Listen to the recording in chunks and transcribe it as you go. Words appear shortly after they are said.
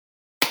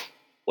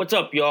What's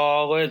up,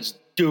 y'all? Let's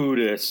do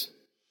this.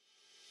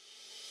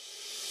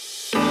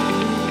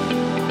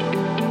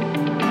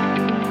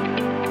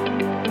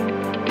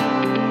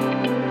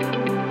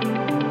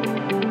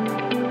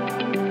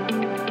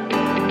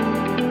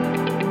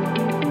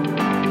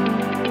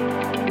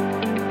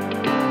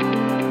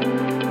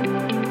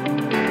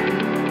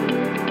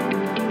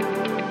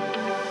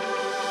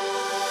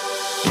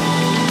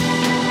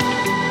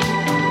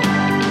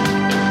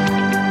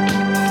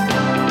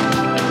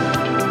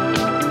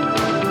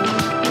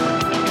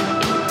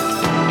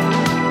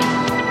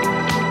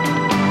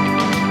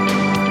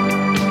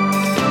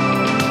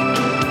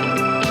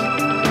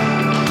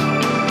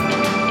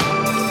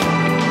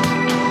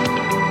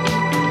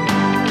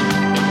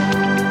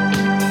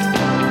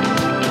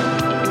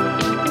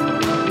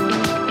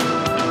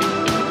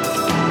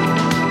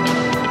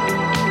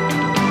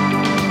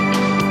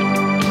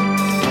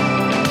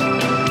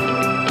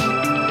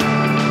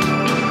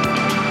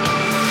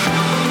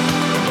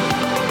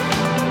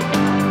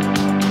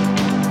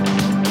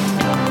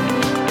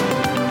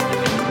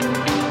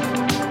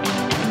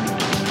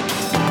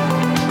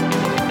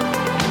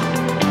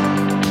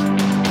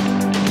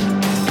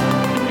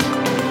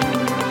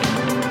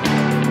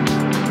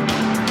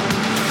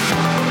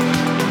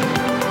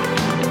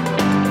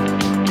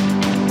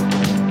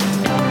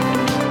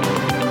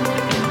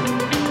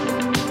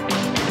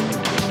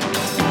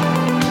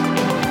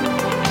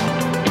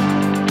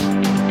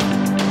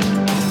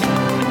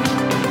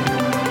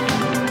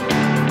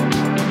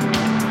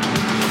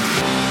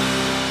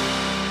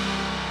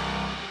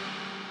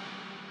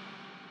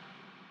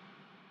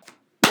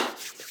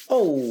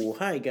 Oh,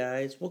 hi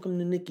guys. Welcome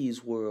to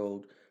Nikki's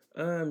World.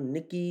 I'm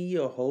Nikki,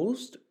 your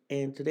host,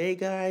 and today,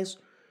 guys,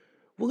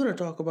 we're going to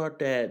talk about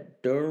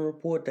that Durham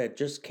report that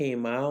just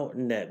came out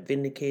and that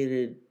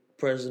vindicated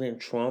President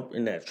Trump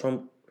and that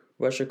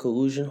Trump-Russia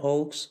collusion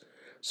hoax.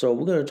 So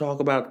we're going to talk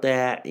about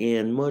that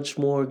and much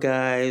more,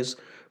 guys.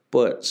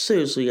 But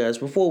seriously, guys,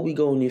 before we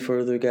go any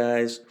further,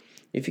 guys,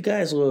 if you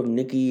guys love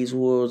Nikki's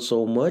World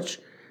so much,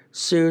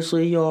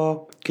 seriously,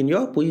 y'all, can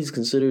y'all please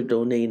consider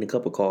donating a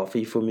cup of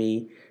coffee for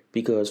me?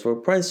 Because for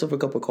the price of a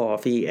cup of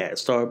coffee at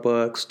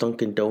Starbucks,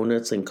 Dunkin'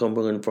 Donuts, and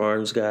Cumberland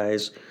Farms,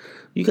 guys,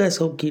 you guys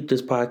help keep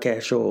this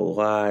podcast show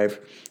alive.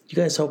 You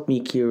guys help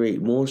me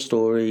curate more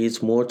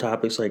stories, more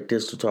topics like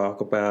this to talk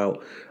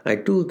about. I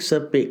do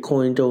accept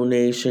Bitcoin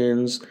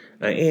donations.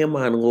 I am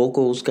on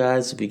Locals,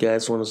 guys, if you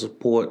guys want to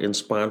support and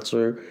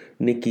sponsor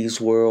Nikki's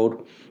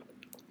World.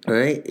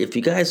 Alright, if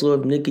you guys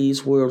love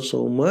Nikki's World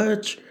so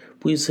much,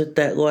 please hit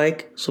that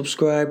like,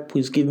 subscribe,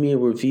 please give me a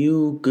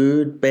review,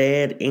 good,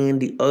 bad, and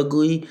the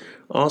ugly.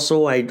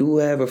 Also, I do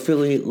have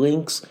affiliate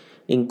links,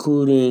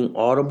 including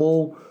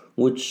Audible,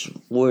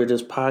 where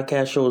this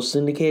podcast show is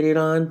syndicated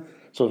on.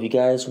 So if you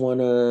guys want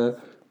to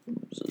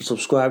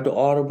subscribe to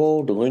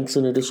Audible, the link's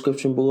in the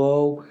description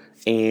below.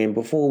 And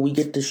before we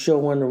get the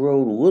show on the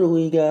road,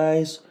 literally,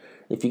 guys,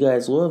 if you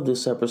guys love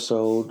this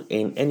episode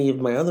and any of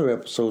my other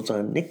episodes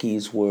on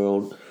Nikki's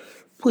World,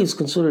 please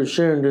consider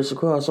sharing this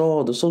across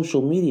all the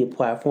social media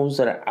platforms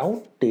that are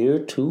out there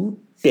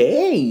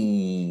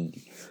today.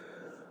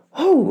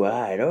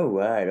 Alright,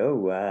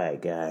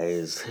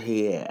 guys.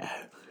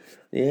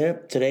 Yeah,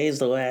 today's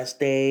the last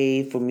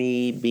day for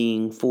me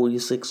being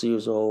 46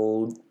 years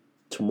old.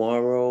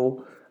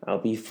 Tomorrow, I'll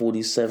be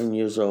 47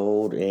 years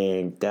old,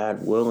 and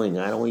God willing,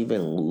 I don't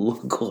even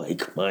look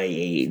like my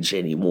age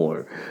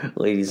anymore,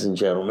 ladies and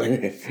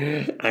gentlemen.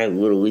 I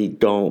literally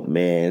don't,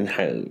 man.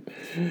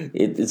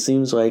 It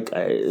seems like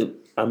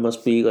I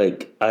must be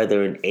like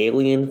either an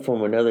alien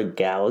from another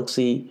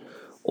galaxy,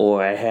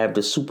 or I have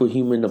the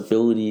superhuman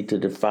ability to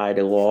defy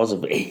the laws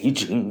of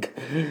aging.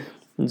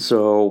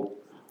 So,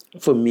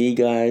 for me,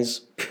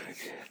 guys,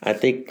 I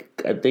think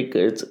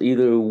it's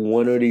either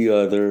one or the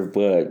other,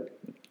 but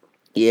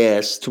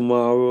yes,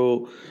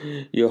 tomorrow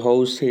your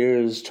host here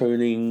is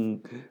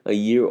turning a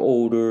year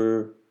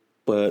older,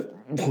 but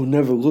will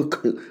never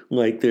look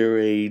like their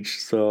age.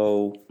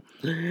 So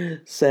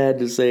sad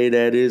to say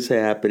that is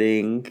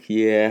happening.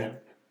 Yeah,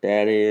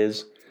 that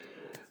is.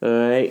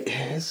 Alright,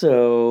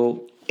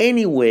 so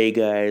anyway,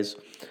 guys,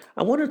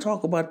 I want to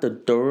talk about the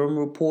Durham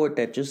report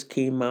that just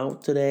came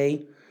out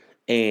today.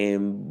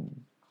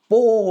 And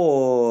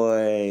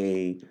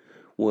boy,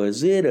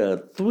 was it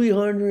a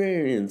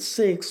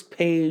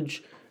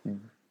 306-page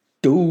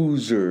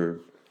doozer.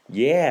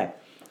 Yeah.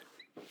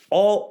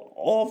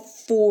 All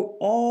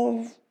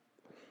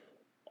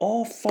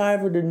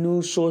five of the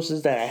news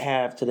sources that I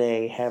have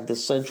today have the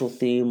central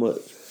theme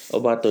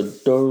about the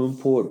Durham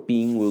report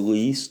being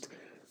released.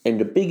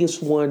 And the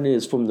biggest one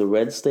is from the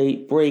Red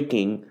State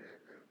breaking.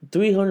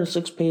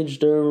 306-page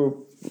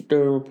Durham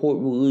report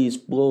release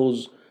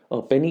blows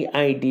up any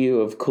idea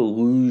of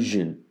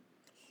collusion.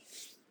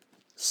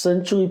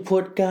 Essentially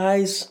put,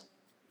 guys,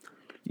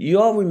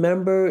 y'all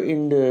remember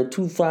in the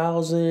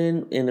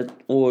 2000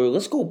 or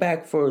let's go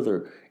back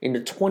further in the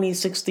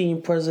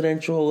 2016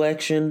 presidential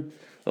election,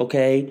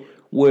 okay,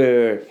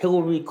 where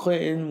Hillary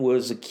Clinton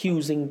was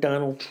accusing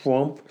Donald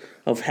Trump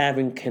of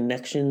having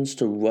connections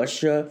to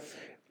Russia,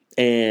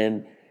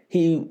 and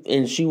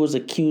she was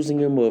accusing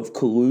him of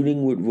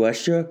colluding with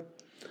Russia.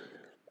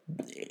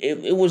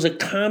 It was a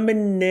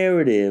common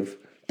narrative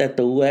that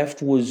the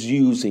left was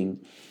using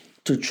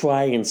to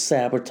try and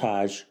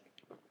sabotage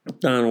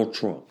Donald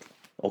Trump,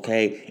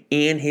 okay,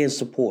 and his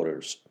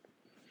supporters.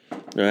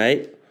 All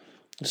right.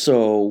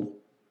 So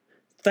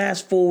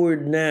fast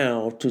forward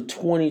now to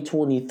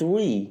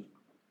 2023,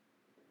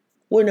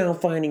 we're now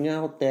finding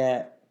out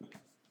that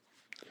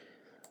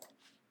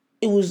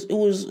it was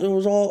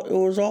all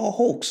a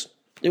hoax.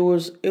 It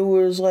was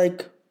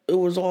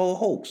all a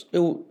hoax.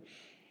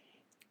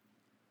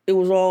 It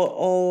was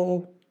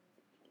all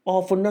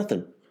for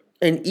nothing.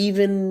 And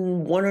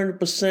even 100%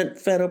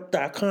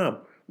 fedup.com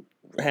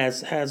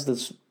has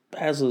this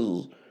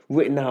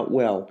written out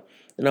well.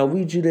 And I'll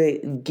read you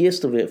the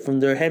gist of it from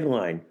their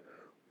headline.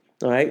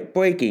 All right,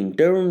 breaking.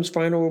 Durham's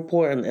final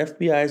report on the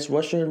FBI's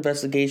Russia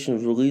investigation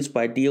was released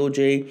by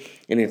DOJ,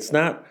 and it's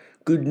not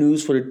good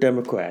news for the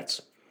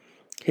Democrats.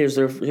 Here's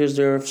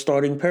their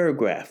starting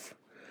paragraph.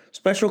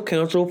 Special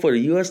counsel for the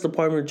U.S.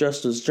 Department of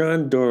Justice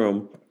John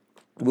Durham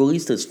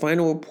released his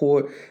final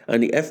report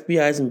on the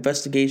FBI's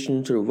investigation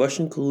into the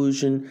Russian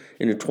collusion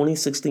in the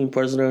 2016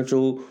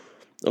 presidential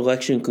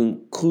election,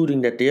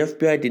 concluding that the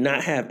FBI did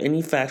not have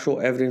any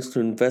factual evidence to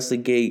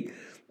investigate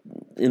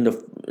in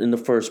the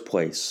first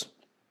place.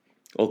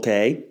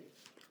 Okay,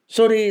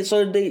 so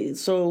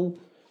the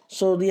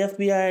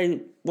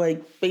FBI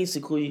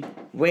basically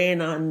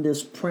ran on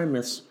this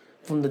premise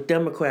from the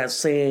Democrats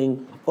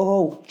saying,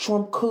 "Oh,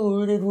 Trump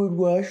colluded with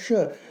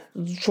Russia.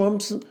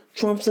 Trump's a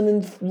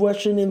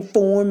Russian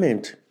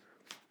informant,"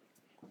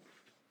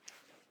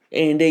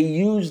 and they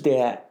used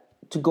that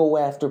to go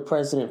after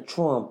President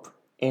Trump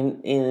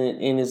and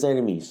his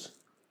enemies.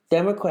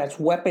 Democrats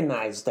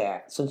weaponized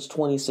that since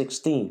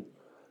 2016.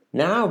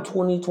 Now,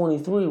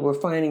 2023, we're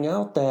finding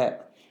out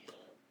that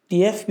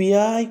the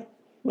FBI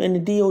and the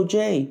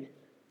DOJ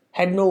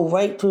had no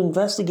right to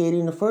investigate it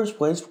in the first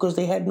place because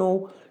they had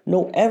no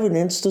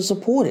evidence to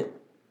support it.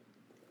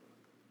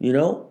 You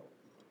know?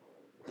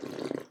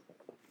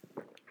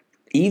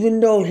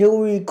 Even though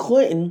Hillary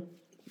Clinton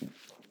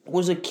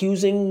was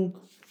accusing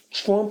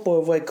Trump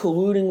of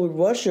colluding with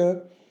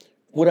Russia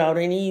without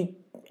any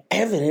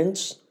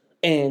evidence,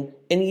 and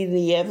any of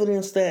the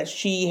evidence that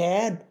she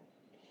had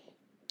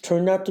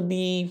turned out to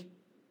be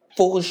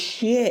full of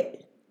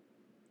shit.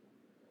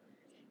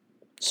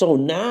 So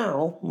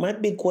now, my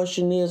big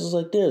question is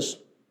like this.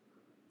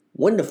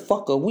 When the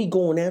fuck are we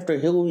going after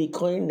Hillary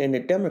Clinton and the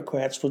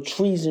Democrats for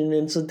treason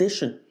and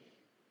sedition?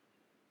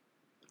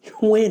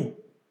 When?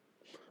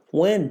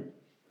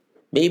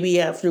 Maybe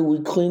after we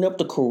clean up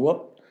the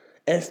corrupt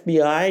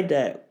FBI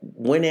that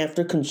went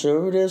after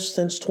conservatives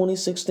since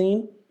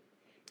 2016?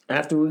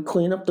 After we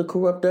clean up the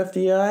corrupt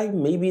FBI,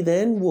 maybe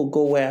then we'll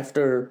go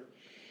after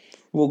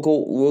the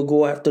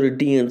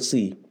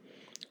DNC.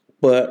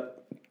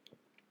 But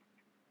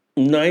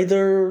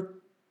neither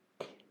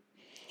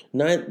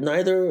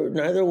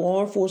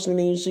law enforcement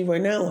agency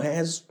right now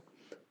has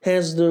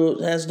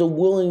the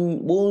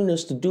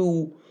willingness to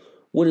do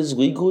what is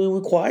legally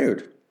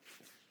required.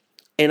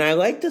 And I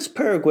like this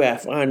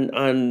paragraph on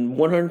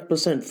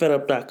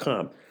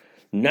 100%fedup.com.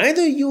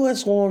 Neither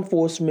U.S. law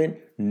enforcement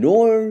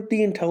nor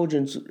the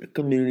intelligence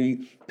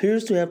community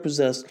appears to have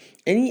possessed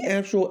any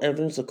actual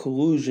evidence of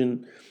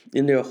collusion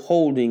in their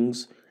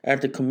holdings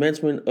at the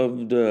commencement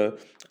of the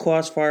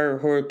Crossfire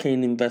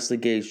Hurricane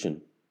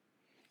investigation.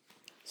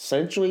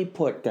 Essentially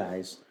put,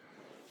 guys,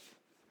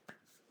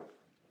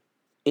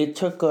 it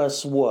took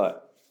us,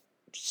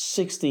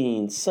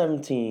 16,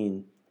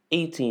 17,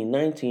 18,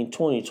 19,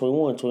 20,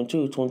 21,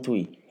 22,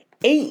 23,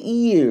 8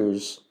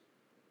 years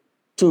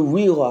to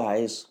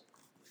realize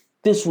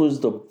this was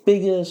the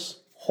biggest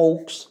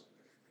hoax,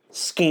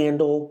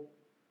 scandal,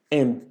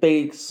 and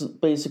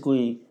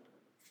basically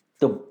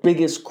the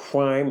biggest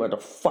crime of the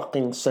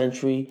fucking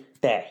century,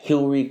 that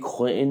Hillary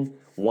Clinton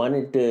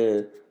wanted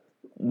to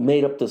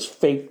made up this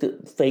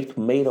fake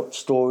made up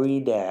story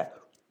that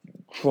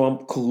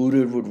Trump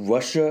colluded with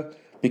Russia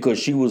because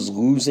she was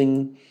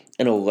losing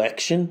an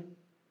election,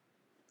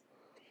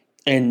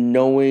 and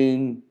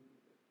knowing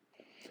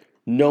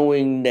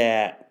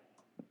that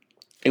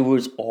it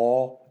was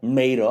all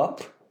made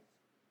up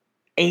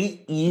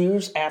 8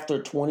 years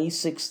after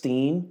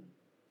 2016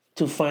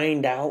 to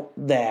find out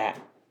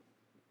that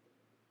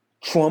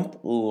Trump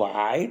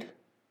lied,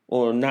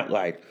 or not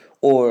lied,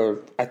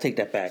 or I take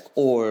that back,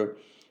 or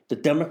the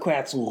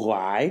Democrats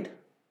lied.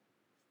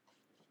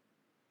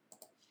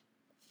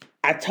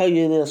 I tell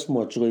you this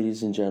much,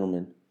 ladies and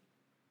gentlemen.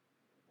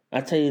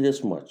 I tell you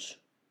this much.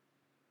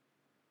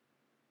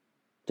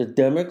 The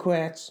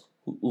Democrats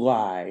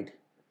lied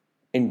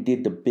and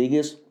did the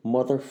biggest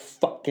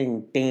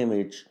motherfucking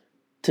damage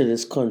to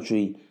this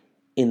country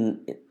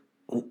in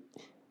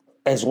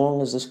as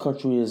long as this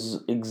country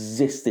has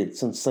existed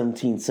since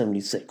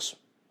 1776.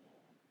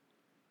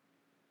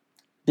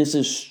 This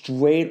is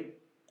straight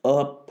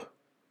up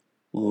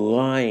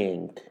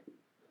lying.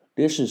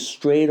 This is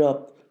straight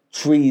up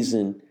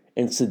treason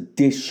and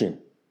sedition.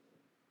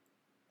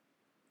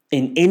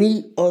 In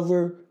any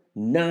other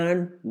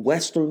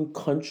non-Western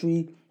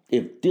country,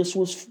 if this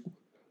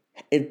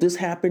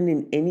happened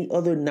in any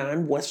other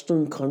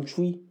non-Western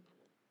country,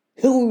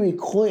 Hillary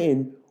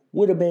Clinton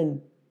would have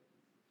been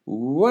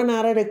run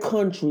out of the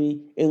country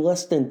in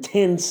less than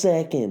 10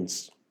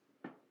 seconds.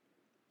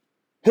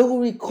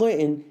 Hillary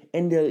Clinton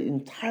and the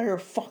entire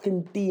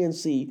fucking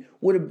DNC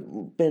would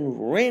have been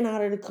ran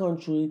out of the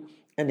country,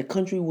 and the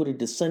country would have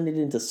descended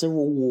into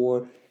civil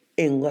war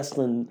in less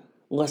than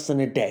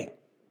a day.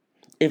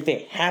 If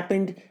it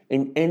happened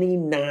in any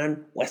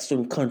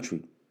non-Western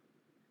country.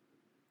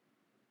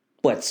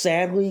 But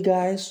sadly,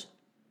 guys,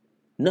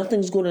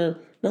 nothing's gonna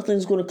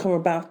come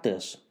about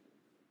this.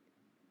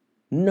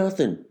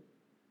 Nothing.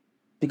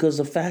 Because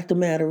the fact of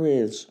the matter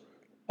is,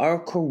 our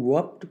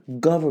corrupt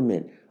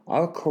government,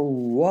 our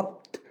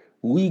corrupt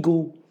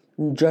legal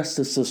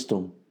justice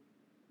system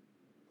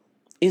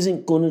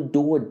isn't going to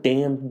do a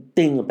damn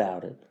thing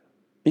about it.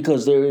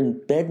 Because they're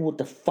in bed with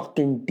the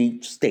fucking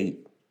deep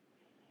state.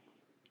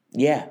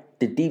 Yeah,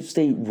 the deep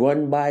state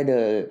run by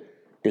the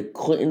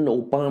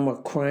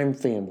Clinton-Obama crime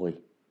family.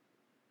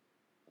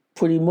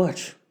 Pretty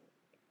much.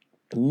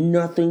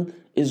 Nothing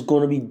is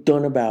going to be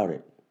done about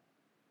it.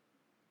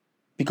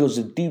 Because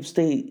the deep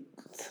state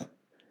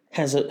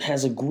has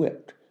a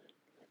grip.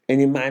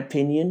 And in my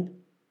opinion,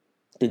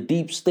 the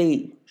deep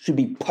state should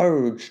be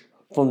purged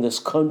from this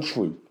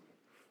country.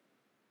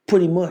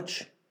 Pretty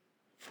much.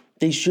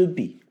 They should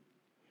be.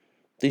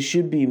 They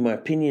should be, in my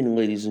opinion,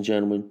 ladies and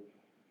gentlemen.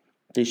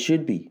 They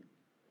should be.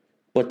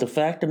 But the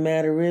fact of the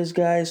matter is,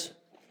 guys,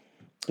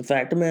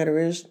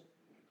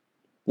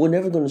 we're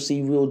never going to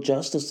see real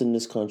justice in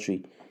this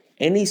country.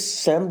 Any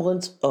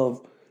semblance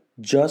of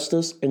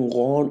justice and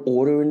law and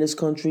order in this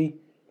country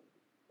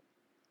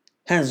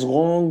has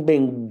long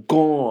been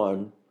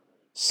gone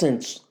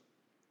since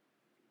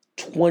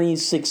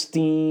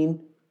 2016,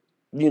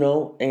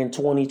 and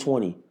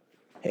 2020.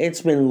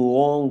 It's been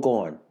long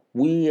gone.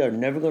 We are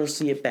never going to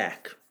see it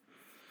back.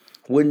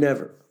 We're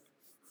never.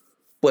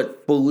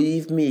 But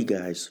believe me,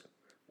 guys,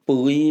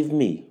 believe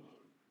me.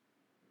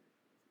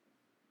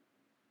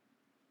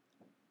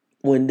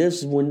 When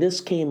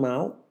this came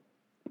out,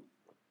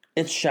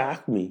 it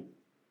shocked me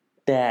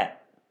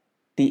that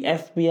the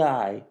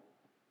FBI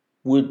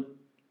would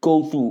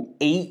go through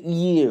 8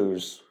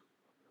 years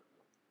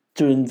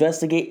to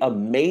investigate a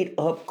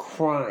made-up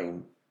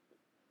crime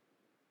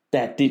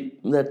that they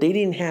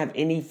didn't have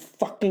any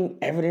fucking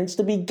evidence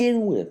to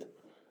begin with.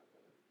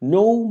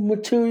 No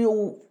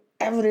material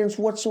evidence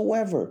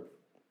whatsoever.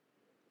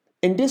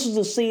 And this is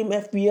the same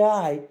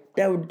FBI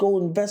that would go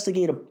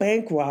investigate a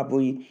bank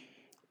robbery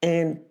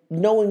and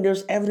knowing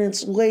there's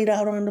evidence laid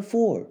out on the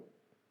floor.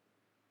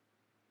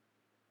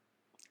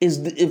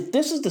 If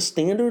this is the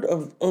standard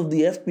of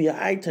the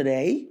FBI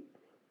today,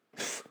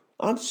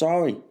 I'm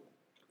sorry.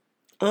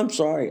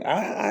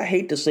 I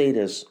hate to say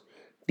this.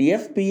 The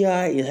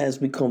FBI has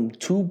become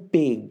too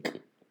big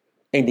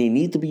and they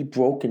need to be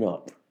broken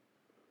up.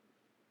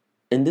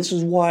 And this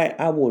is why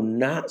I will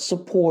not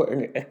support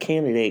a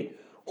candidate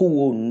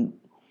who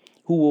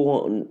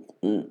will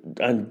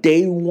on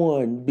day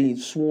one be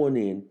sworn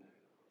in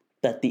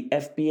that the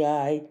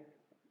FBI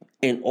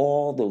and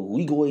all the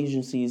legal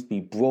agencies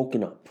be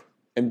broken up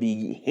and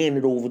be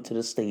handed over to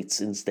the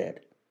states instead.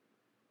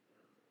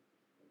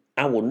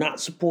 I will not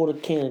support a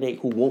candidate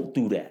who won't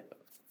do that.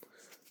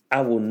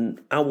 I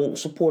won't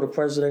support a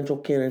presidential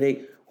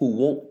candidate who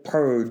won't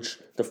purge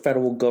the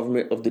federal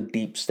government of the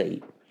deep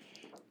state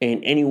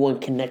and anyone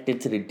connected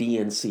to the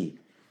DNC.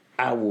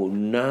 I will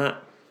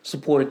not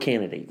support a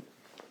candidate.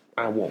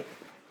 I won't.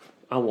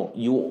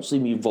 You won't see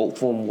me vote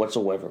for him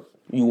whatsoever.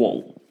 You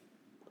won't.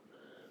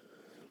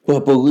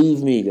 But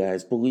believe me,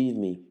 guys, believe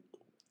me.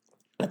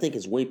 I think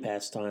it's way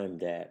past time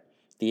that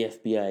the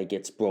FBI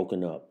gets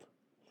broken up.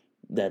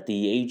 That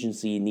the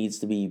agency needs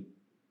to be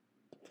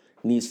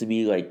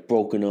like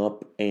broken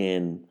up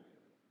and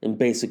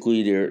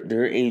basically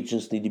their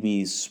agents need to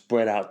be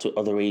spread out to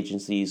other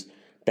agencies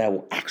that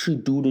will actually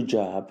do the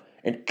job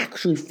and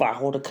actually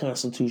follow the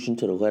Constitution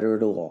to the letter of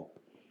the law.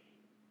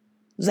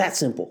 It's that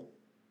simple.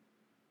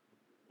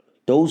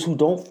 Those who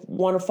don't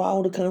want to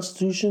follow the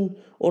Constitution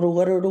or the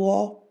letter of the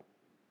law,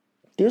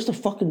 there's the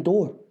fucking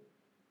door.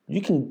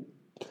 You can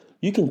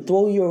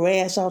throw your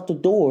ass out the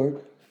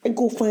door and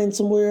go find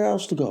somewhere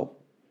else to go.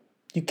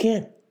 You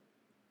can.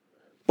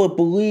 But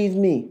believe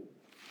me,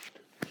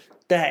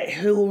 that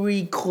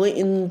Hillary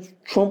Clinton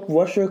Trump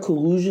Russia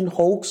collusion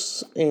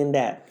hoax and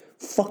that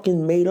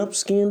fucking made up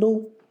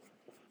scandal,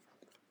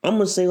 I'm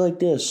gonna say like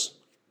this.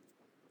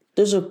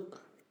 There's a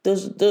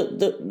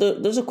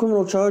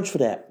criminal charge for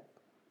that.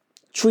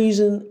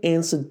 Treason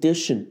and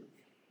sedition.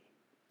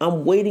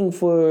 I'm waiting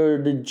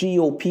for the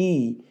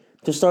GOP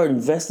to start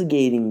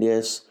investigating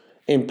this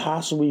and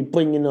possibly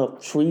bringing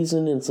up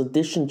treason and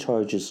sedition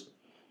charges.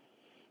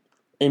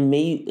 And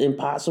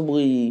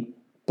possibly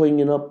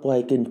bringing up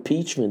like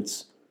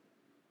impeachments.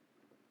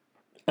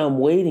 I'm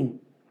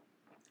waiting.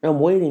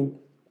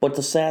 But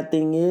the sad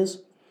thing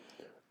is,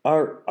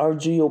 our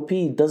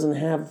GOP doesn't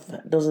have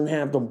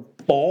the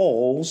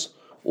balls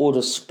or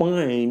the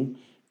spine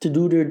to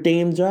do their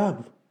damn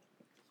job.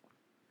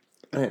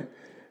 I,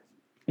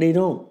 they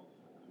don't.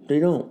 They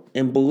don't.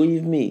 And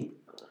believe me,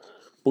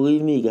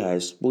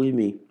 guys, believe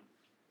me.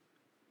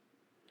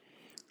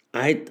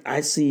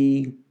 I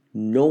see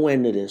no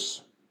end to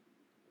this.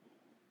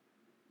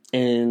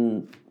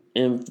 And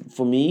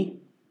for me,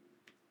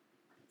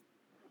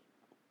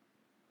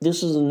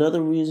 this is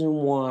another reason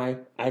why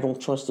I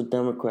don't trust the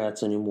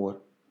Democrats anymore.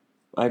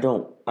 I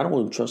don't. I don't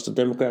even trust the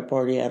Democrat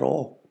Party at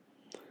all.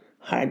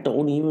 I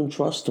don't even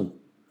trust them.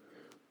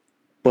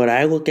 But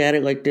I look at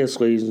it like this,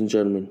 ladies and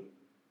gentlemen.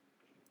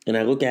 And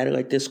I look at it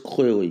like this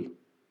clearly.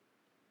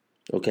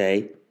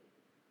 Okay?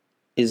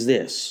 Is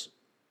this.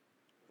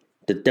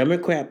 The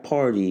Democrat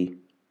Party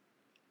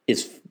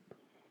is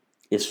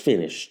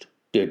finished.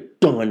 They're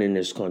done in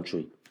this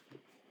country.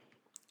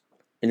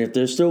 And if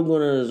they're still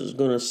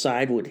gonna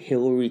side with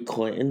Hillary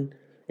Clinton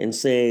and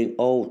say,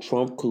 "Oh,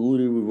 Trump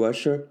colluded with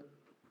Russia,"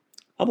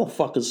 I'm gonna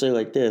fucking say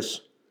like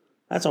this: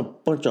 that's a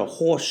bunch of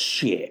horse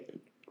shit.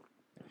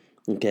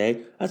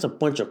 Okay, that's a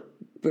bunch of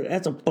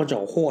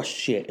horse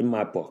shit in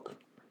my book.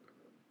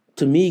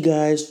 To me,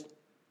 guys,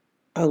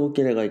 I look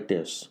at it like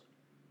this: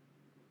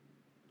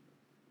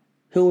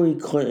 Hillary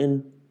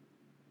Clinton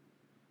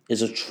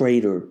is a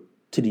traitor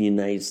to the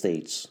United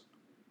States.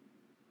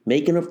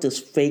 Making up this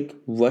fake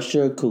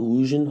Russia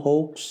collusion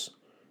hoax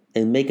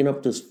and making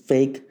up this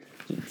fake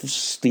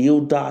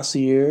Steele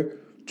dossier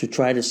to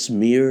try to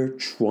smear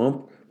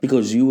Trump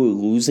because you were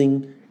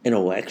losing an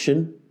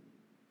election.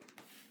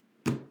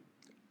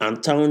 I'm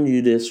telling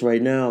you this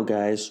right now,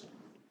 guys.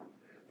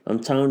 I'm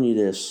telling you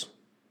this.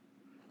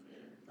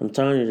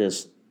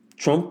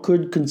 Trump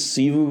could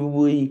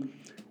conceivably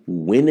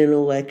win an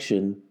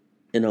election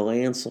in a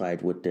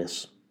landslide with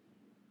this.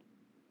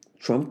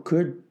 Trump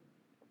could,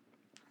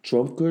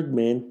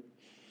 man.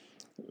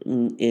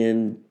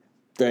 And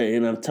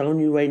I'm telling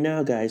you right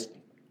now, guys,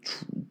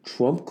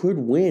 Trump could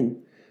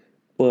win.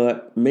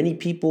 But many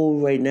people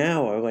right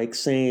now are like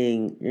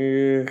saying,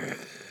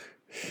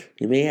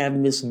 you may have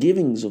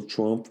misgivings of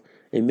Trump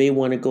and may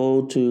want to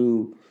go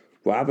to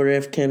Robert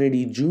F.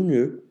 Kennedy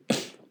Jr.,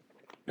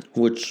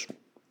 which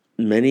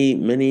many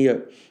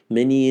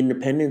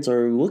independents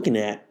are looking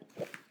at.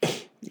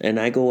 And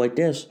I go like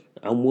this: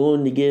 I'm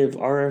willing to give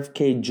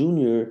RFK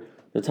Jr.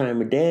 the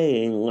time of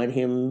day and let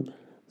him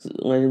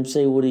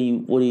say what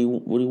he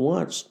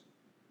wants.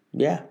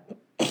 Yeah.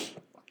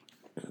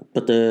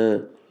 But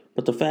the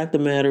fact of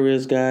the matter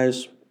is,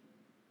 guys,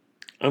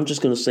 I'm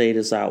just gonna say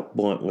this out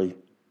bluntly.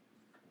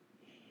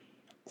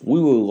 We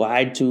were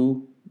lied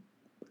to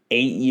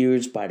 8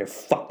 years by the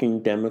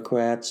fucking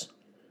Democrats,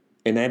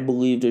 and I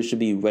believe there should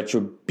be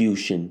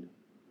retribution.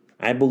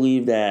 I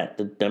believe that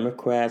the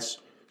Democrats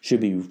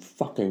should be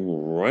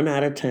fucking run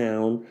out of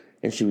town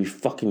and should be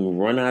fucking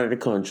run out of the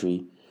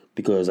country,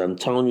 because I'm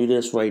telling you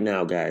this right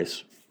now,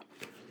 guys.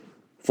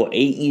 For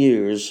 8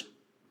 years,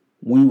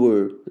 we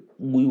were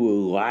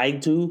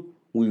lied to,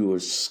 we were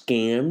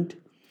scammed,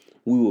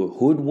 we were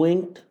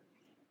hoodwinked,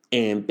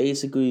 and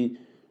basically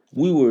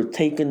we were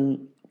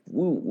taken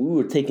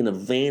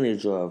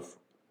advantage of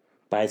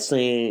by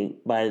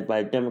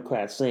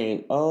Democrats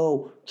saying,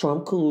 "Oh,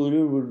 Trump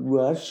colluded with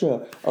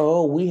Russia.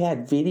 Oh, we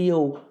had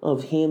video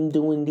of him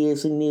doing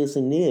this and this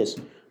and this."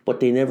 But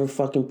they never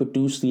fucking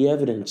produced the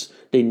evidence.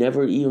 They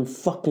never even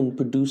fucking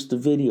produced the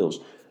videos.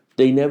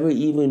 They never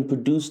even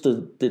produced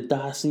the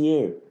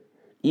dossier.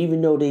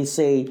 Even though they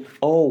say,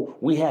 "Oh,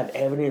 we have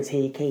evidence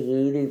he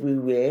colluded with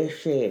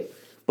Russia,"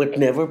 but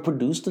never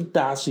produced the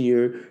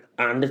dossier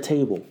on the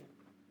table.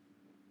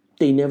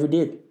 They never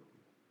did.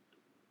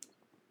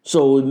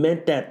 So it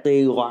meant that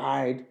they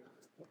lied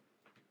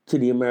to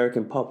the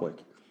American public.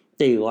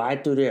 They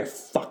lied to their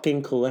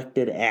fucking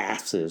collected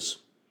asses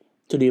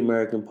to the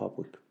American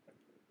public.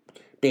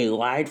 They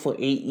lied for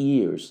 8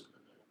 years.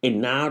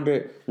 And now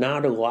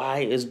the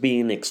lie is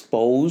being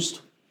exposed.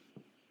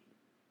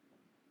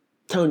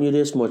 Telling you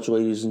this much,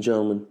 ladies and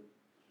gentlemen.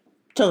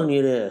 Telling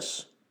you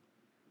this.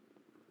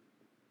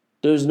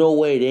 There's no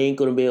way they ain't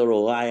gonna be able to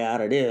lie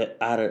out of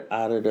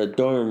the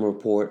Durham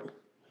report.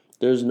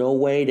 There's no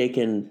way they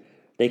can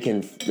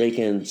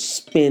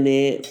spin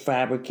it,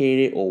 fabricate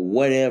it, or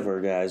whatever,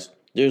 guys.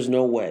 There's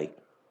no way.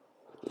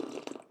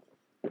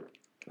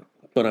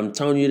 But I'm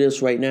telling you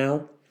this right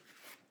now.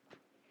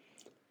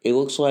 It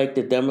looks like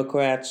the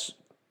Democrats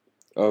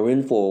are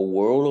in for a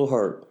world of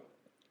hurt.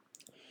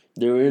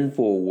 They're in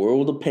for a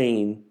world of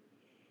pain.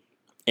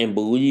 And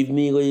believe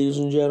me, ladies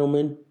and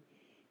gentlemen,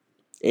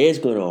 it's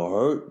going to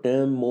hurt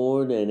them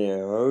more than it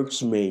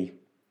hurts me.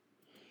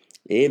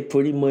 It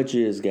pretty much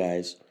is,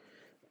 guys.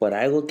 But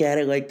I look at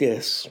it like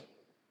this.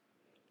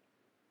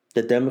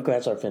 The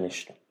Democrats are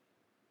finished.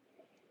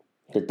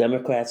 The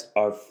Democrats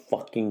are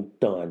fucking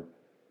done.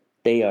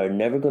 They are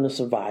never going to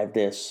survive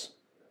this.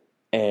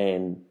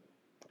 And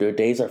their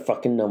days are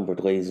fucking numbered,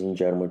 ladies and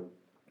gentlemen.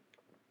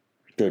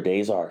 Their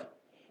days are.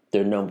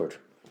 They're numbered.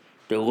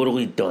 They're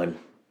literally done.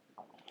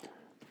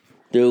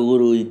 They're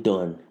literally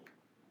done.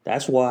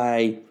 That's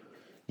why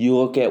you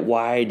look at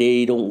why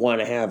they don't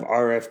want to have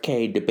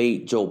RFK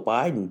debate Joe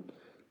Biden,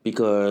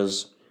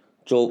 because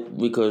Joe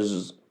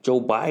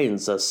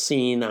Biden's a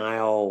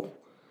senile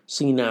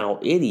senile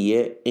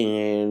idiot,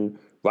 and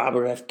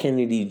Robert F.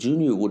 Kennedy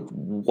Jr. would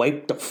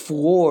wipe the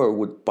floor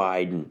with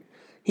Biden.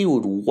 He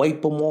would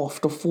wipe him off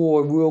the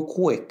floor real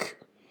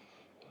quick.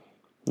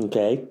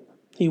 Okay?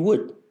 He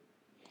would.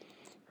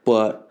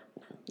 But,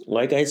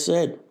 like I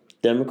said,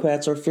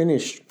 Democrats are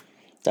finished.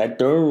 That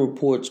Durham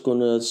report's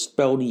gonna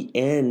spell the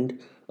end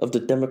of the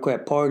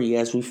Democrat Party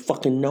as we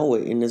fucking know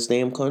it in this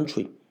damn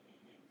country.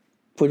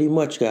 Pretty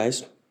much,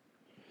 guys.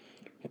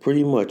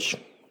 Pretty much.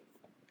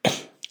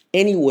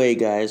 Anyway,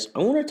 guys, I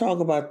want to talk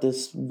about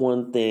this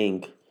one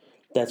thing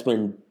that's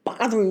been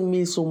bothering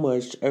me so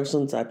much ever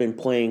since I've been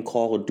playing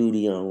Call of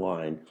Duty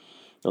online.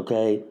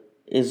 Okay?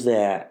 Is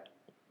that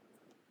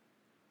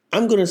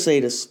I'm going to say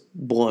this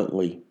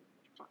bluntly.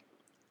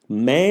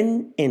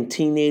 Men and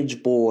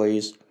teenage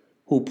boys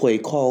who play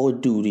Call of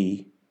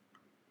Duty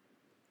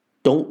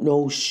don't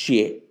know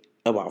shit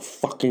about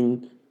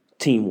fucking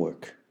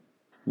teamwork.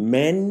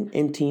 Men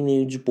and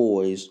teenage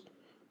boys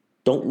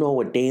don't know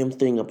a damn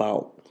thing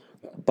about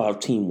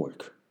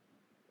teamwork.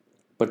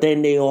 But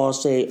then they all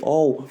say,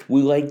 "Oh,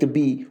 we like to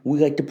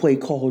play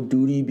Call of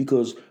Duty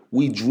because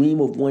we dream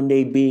of one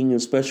day being in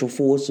special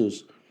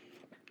forces."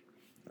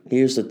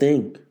 Here's the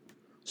thing.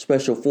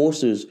 Special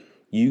forces,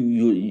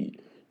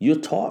 you're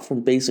taught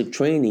from basic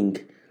training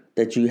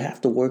that you have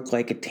to work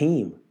like a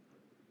team.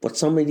 But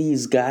some of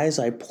these guys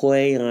I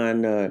play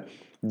on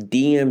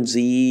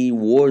DMZ,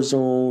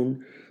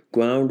 Warzone,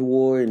 Ground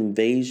War,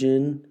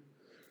 Invasion,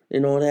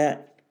 and all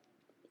that,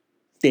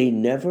 they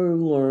never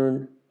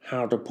learn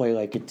how to play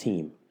like a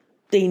team.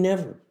 They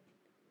never.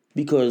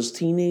 Because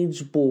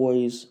teenage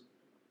boys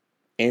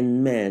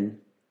and men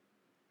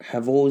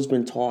have always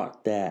been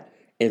taught that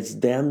it's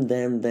them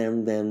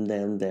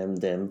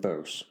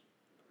first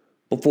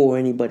before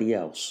anybody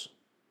else.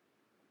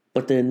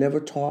 But they're never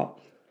taught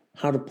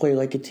how to play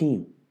like a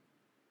team.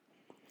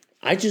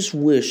 I just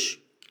wish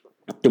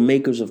the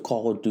makers of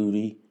Call of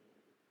Duty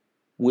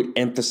would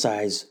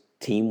emphasize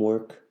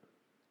teamwork,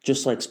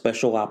 just like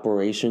special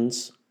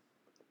operations.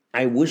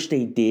 I wish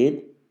they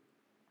did,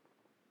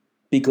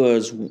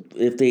 because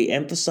if they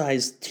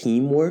emphasize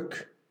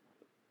teamwork,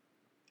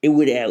 it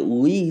would at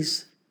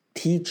least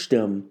teach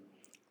them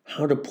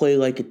how to play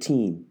like a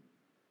team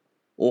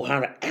or how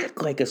to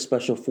act like a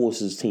special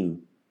forces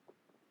team.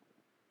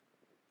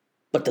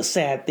 But the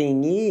sad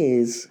thing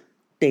is,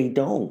 they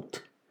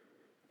don't.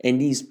 And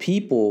these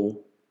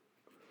people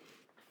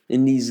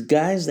and these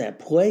guys that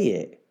play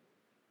it,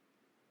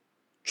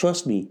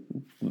 trust me,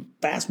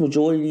 vast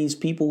majority of these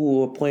people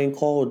who are playing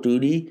Call of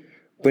Duty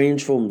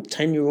range from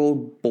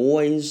 10-year-old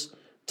boys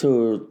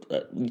to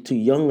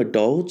young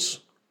adults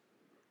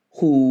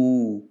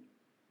who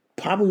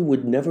probably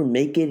would never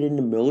make it in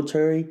the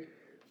military,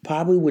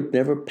 probably would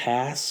never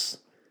pass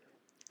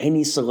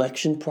any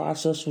selection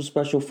process for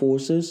special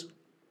forces,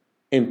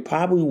 and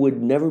probably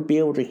would never be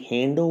able to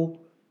handle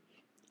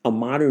a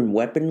modern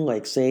weapon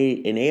like,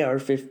 say, an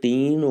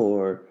AR-15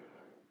 or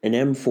an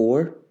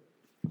M4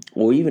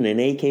 or even an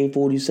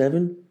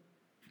AK-47.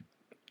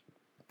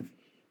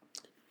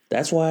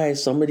 That's why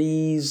some of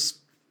these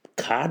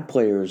COD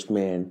players,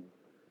 man,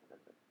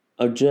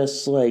 are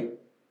just like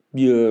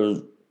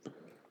your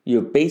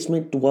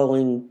basement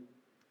dwelling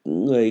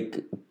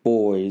like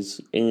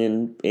boys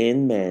and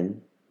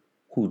men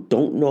who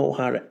don't know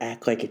how to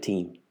act like a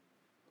team.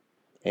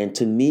 And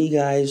to me,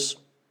 guys,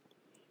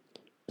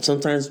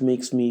 sometimes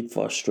makes me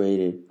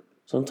frustrated.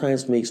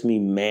 Sometimes makes me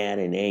mad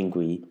and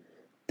angry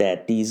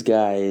that these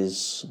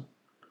guys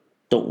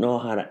don't know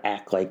how to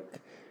act like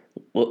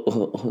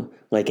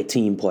a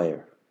team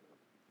player.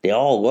 They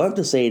all love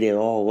to say they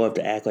all love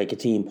to act like a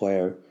team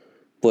player,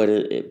 but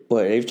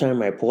every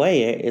time I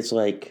play it, it's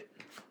like,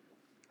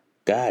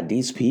 God,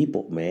 these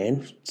people,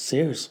 man.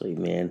 Seriously,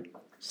 man.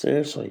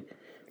 Seriously.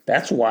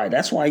 That's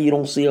why you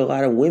don't see a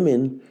lot of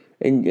women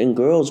and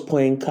girls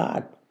playing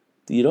COD.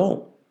 You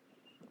don't.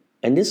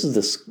 And this is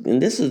the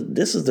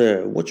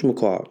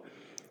whatchamacallit.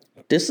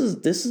 This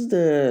is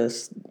the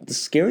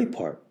scary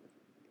part.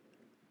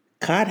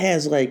 COD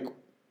has like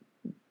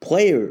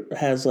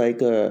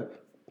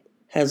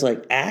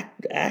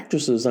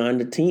actresses on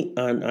the team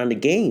on the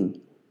game,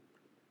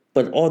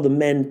 but all the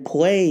men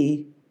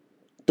play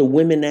the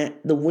women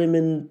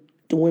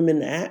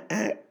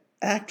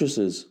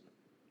actresses,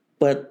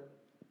 but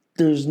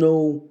there's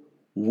no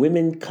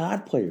women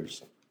COD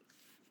players.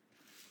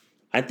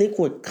 I think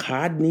what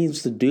COD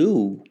needs to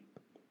do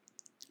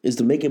is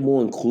to make it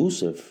more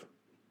inclusive.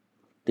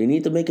 They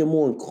need to make it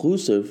more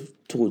inclusive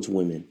towards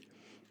women.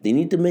 They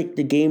need to make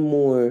the game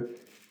more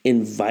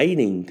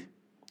inviting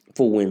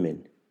for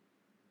women.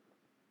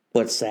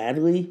 But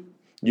sadly,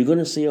 you're going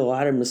to see a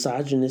lot of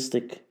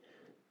misogynistic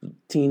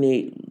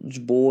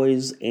teenage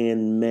boys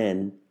and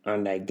men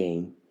on that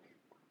game.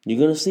 You're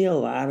going to see a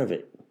lot of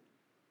it.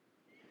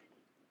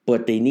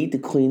 But they need to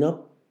clean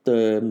up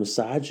the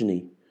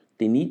misogyny.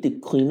 They need to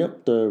clean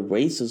up the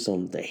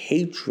racism, the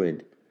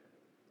hatred.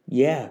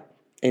 Yeah,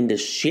 and the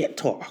shit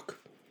talk.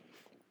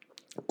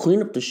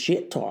 Clean up the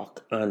shit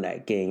talk on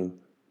that game.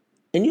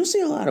 And you'll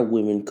see a lot of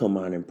women come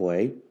on and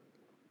play.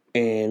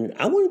 And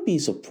I wouldn't be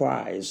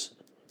surprised.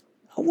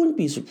 I wouldn't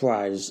be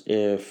surprised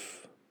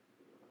if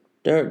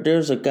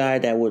there's a guy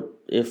that would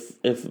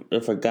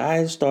if a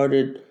guy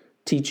started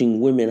teaching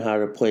women how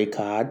to play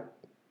COD.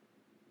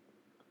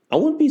 I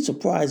wouldn't be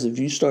surprised if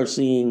you start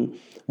seeing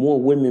more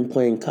women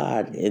playing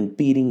COD and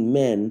beating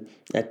men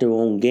at their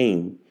own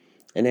game,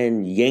 and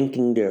then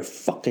yanking their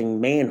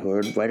fucking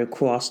manhood right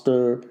across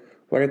the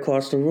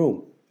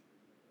room.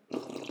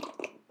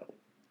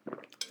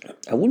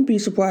 I wouldn't be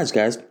surprised,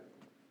 guys.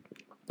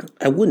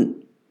 I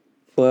wouldn't.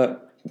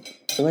 But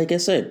like I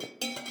said,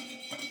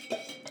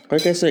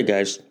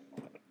 guys,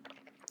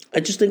 I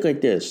just think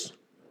like this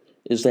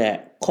is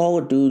that Call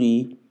of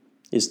Duty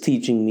is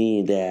teaching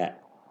me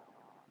that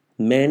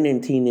men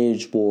and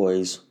teenage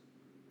boys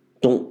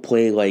don't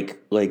play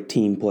like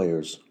team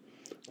players.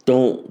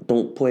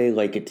 Don't play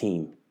like a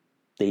team.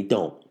 They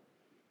don't.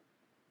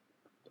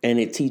 And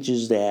it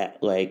teaches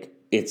that like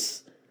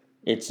it's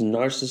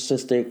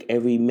narcissistic,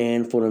 every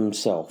man for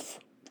himself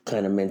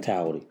kind of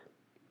mentality.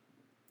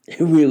 It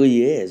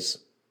really is.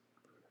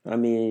 I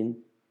mean,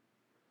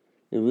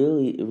 it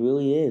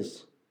really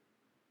is.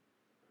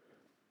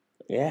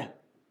 Yeah.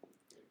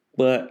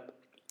 But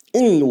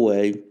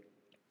anyway,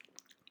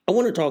 I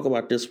want to talk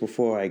about this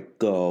before I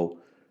go,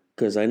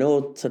 because I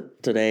know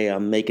today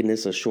I'm making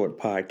this a short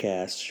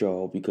podcast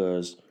show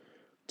because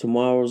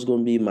tomorrow's going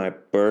to be my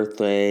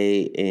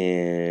birthday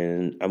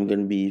and I'm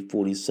going to be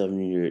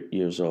 47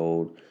 years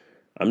old.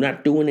 I'm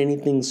not doing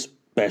anything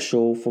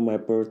special for my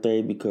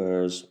birthday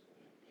because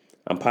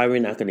I'm probably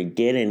not going to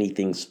get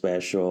anything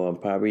special. I'm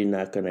probably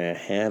not going to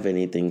have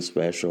anything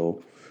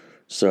special.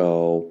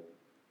 So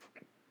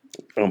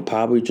I'm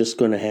probably just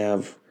going to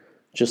have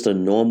just a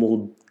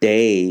normal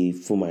day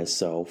for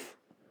myself,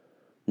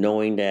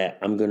 knowing that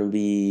I'm going to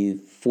be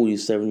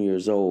 47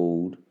 years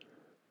old,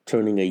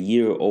 turning a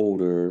year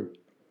older,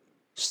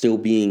 still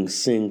being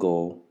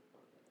single,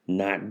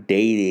 not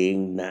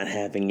dating, not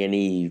having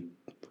any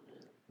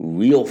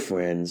real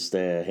friends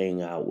to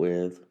hang out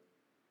with.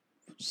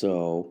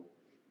 So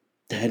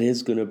that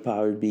is going to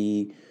probably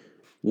be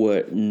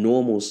what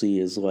normalcy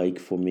is like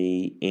for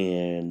me.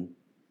 And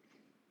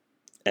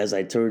as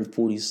I turn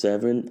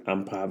 47,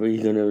 I'm probably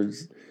going to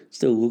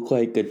still look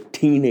like a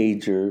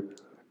teenager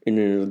in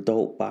an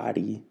adult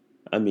body.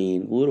 I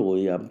mean,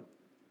 literally,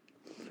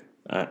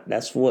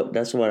 that's what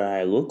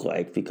I look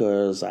like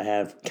because I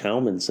have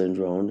Kalman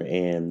syndrome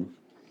and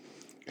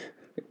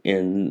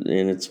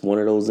it's one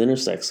of those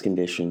intersex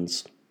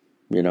conditions,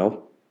 you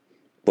know.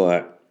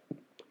 But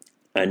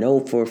I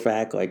know for a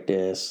fact like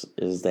this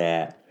is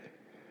that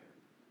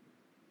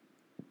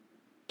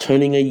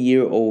turning a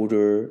year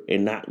older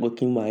and not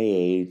looking my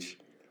age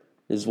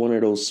is one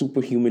of those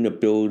superhuman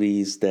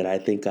abilities that I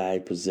think I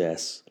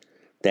possess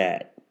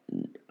that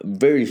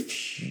very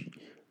few,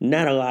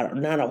 not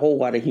a whole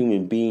lot of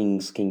human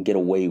beings can get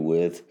away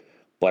with,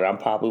 but I'm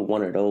probably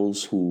one of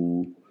those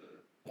who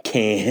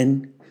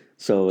can.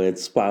 So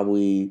it's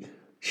probably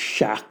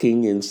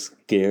shocking and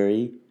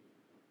scary.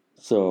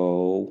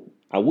 So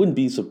I wouldn't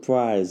be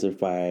surprised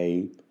if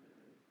I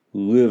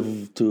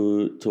live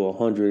to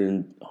 100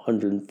 and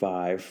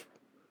 105.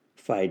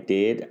 If I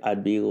did,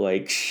 I'd be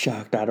like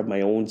shocked out of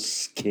my own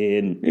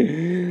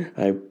skin.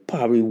 I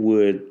probably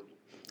would.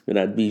 And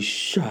I'd be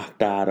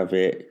shocked out of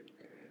it.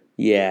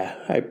 Yeah,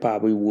 I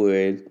probably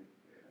would.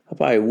 I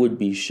probably would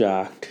be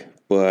shocked.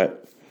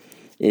 But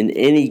in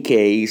any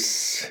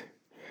case,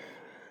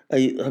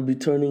 I'll be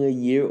turning a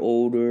year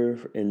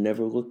older and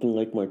never looking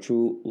like my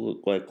true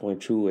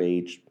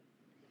age.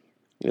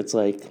 It's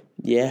like,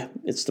 yeah,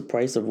 it's the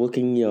price of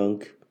looking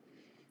young.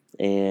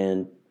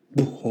 And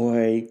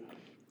boy,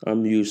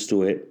 I'm used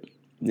to it,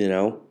 you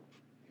know.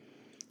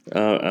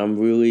 I'm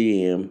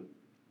really am.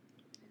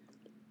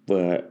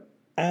 But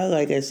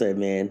like I said,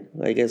 man,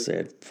 like I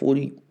said,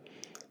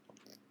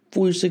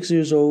 46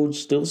 years old,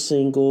 still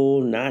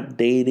single, not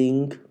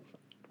dating.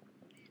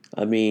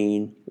 I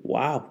mean,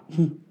 wow.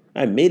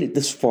 I made it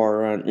this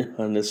far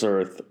on this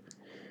earth.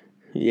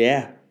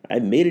 Yeah, I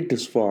made it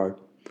this far.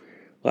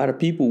 A lot of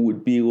people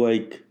would be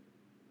like,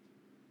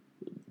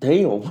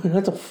 damn,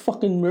 that's a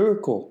fucking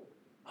miracle.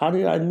 How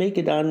did I make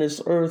it on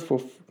this earth for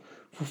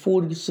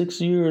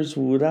 46 years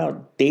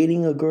without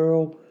dating a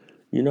girl,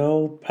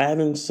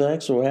 having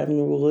sex or having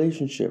a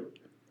relationship?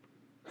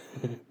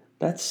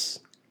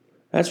 That's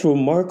that's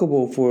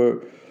remarkable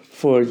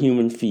for a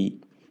human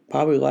feat.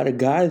 Probably a lot of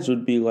guys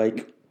would be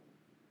like,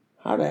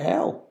 how the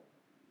hell?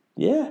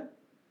 Yeah.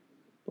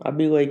 I'd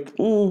be like,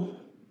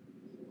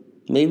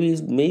 maybe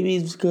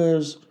it's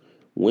because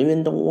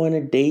women don't want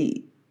to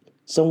date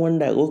someone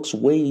that looks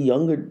way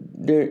younger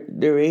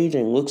their age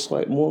and looks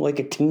like more like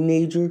a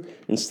teenager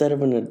instead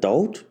of an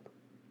adult.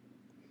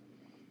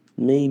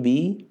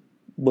 Maybe,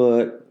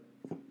 but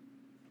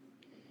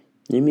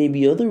there may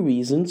be other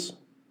reasons.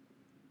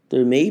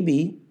 There may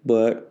be,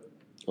 but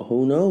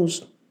who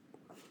knows?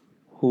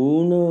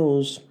 Who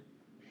knows?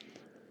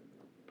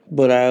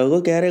 But I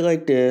look at it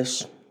like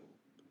this.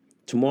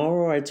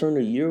 Tomorrow I turn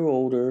a year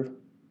older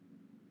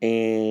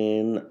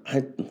and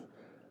I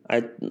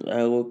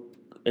I look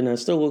and I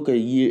still look a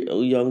year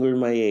younger than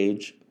my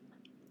age.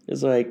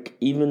 It's like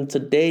even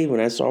today when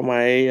I saw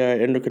my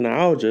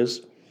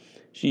endocrinologist,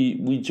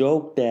 we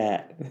joked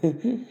that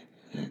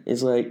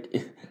it's like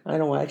I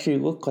don't actually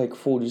look like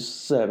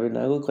 47.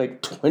 I look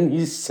like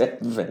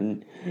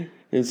 27.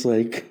 It's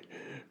like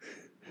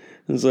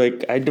it's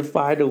like I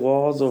defy the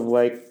laws of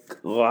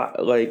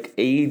like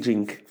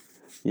aging,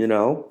 you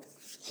know.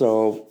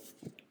 So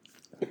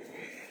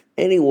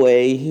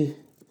anyway,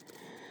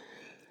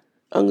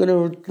 I'm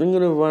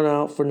gonna run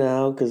out for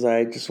now because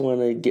I just want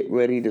to get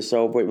ready to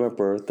celebrate my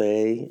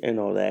birthday and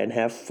all that and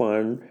have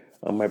fun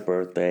on my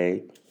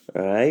birthday.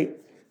 All right.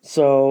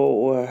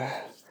 So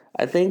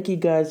I thank you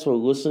guys for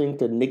listening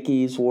to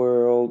Nikki's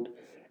World.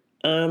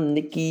 I'm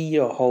Nikki,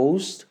 your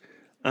host.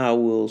 I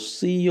will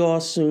see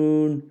y'all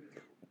soon.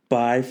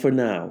 Bye for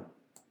now.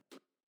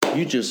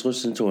 You just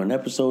listened to an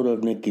episode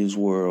of Nikki's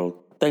World.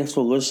 Thanks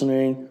for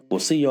listening. We'll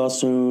see y'all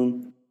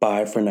soon.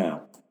 Bye for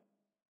now.